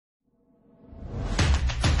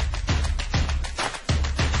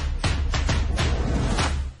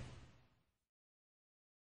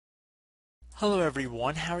Hello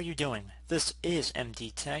everyone, how are you doing? This is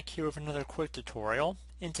MD Tech here with another quick tutorial.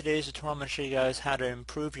 In today's tutorial I'm going to show you guys how to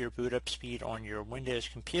improve your boot up speed on your Windows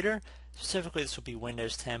computer. Specifically this will be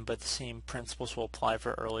Windows 10, but the same principles will apply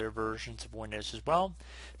for earlier versions of Windows as well.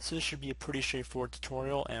 So this should be a pretty straightforward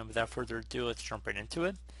tutorial, and without further ado let's jump right into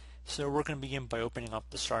it. So we're going to begin by opening up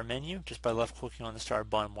the Start menu just by left clicking on the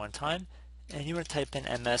Start button one time, and you want to type in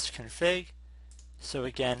msconfig. So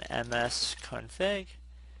again, msconfig,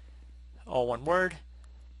 all one word.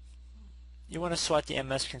 You want to select the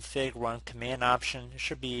msconfig run command option. There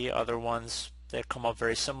should be other ones that come up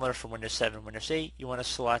very similar for Windows 7 and Windows 8. You want to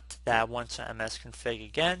select that one, so msconfig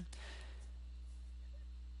again.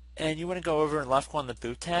 And you want to go over and left click on the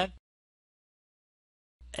boot tab.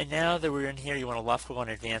 And now that we're in here, you want to left click on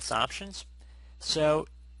advanced options. So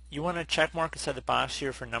you want to check mark inside the box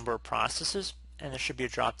here for number of processes, and there should be a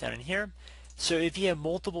drop down in here. So if you have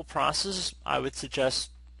multiple processes, I would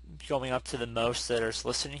suggest going up to the most that is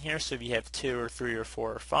listed in here. So if you have 2 or 3 or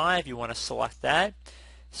 4 or 5, you want to select that.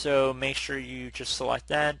 So make sure you just select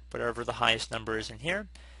that, whatever the highest number is in here.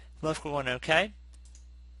 Left click on OK.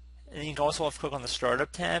 And you can also left click on the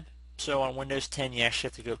Startup tab. So on Windows 10 you actually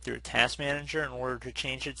have to go through a Task Manager in order to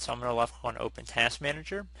change it. So I'm going to left click on Open Task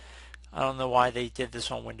Manager. I don't know why they did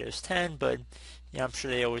this on Windows 10, but yeah, I'm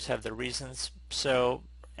sure they always have their reasons. So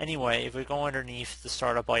anyway, if we go underneath the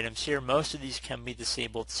startup items here, most of these can be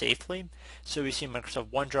disabled safely. So we see Microsoft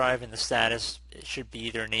OneDrive and the status, it should be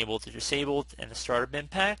either enabled or disabled, and the startup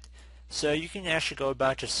impact. So you can actually go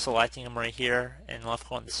about just selecting them right here and left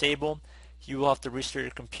click on disable. You will have to restart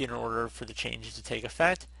your computer in order for the changes to take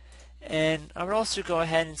effect. And I would also go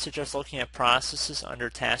ahead and suggest looking at processes under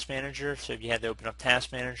Task Manager. So if you had to open up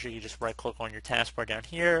Task Manager, you just right click on your taskbar down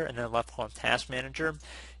here and then left click on Task Manager.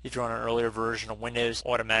 If you're on an earlier version of Windows,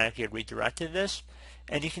 automatically redirected this.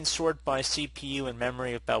 And you can sort by CPU and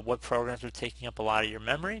memory about what programs are taking up a lot of your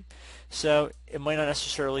memory. So it might not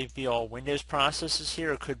necessarily be all Windows processes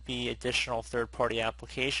here. It could be additional third-party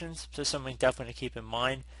applications. So something definitely to keep in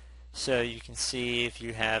mind. So you can see if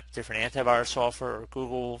you have different antivirus software or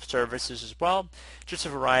Google services as well. Just a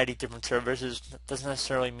variety of different services. Doesn't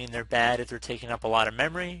necessarily mean they're bad if they're taking up a lot of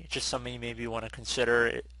memory. It's just something you maybe want to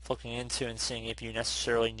consider looking into and seeing if you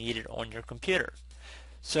necessarily need it on your computer.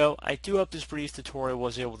 So I do hope this brief tutorial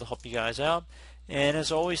was able to help you guys out. And as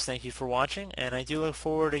always, thank you for watching, and I do look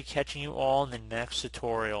forward to catching you all in the next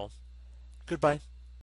tutorial. Goodbye.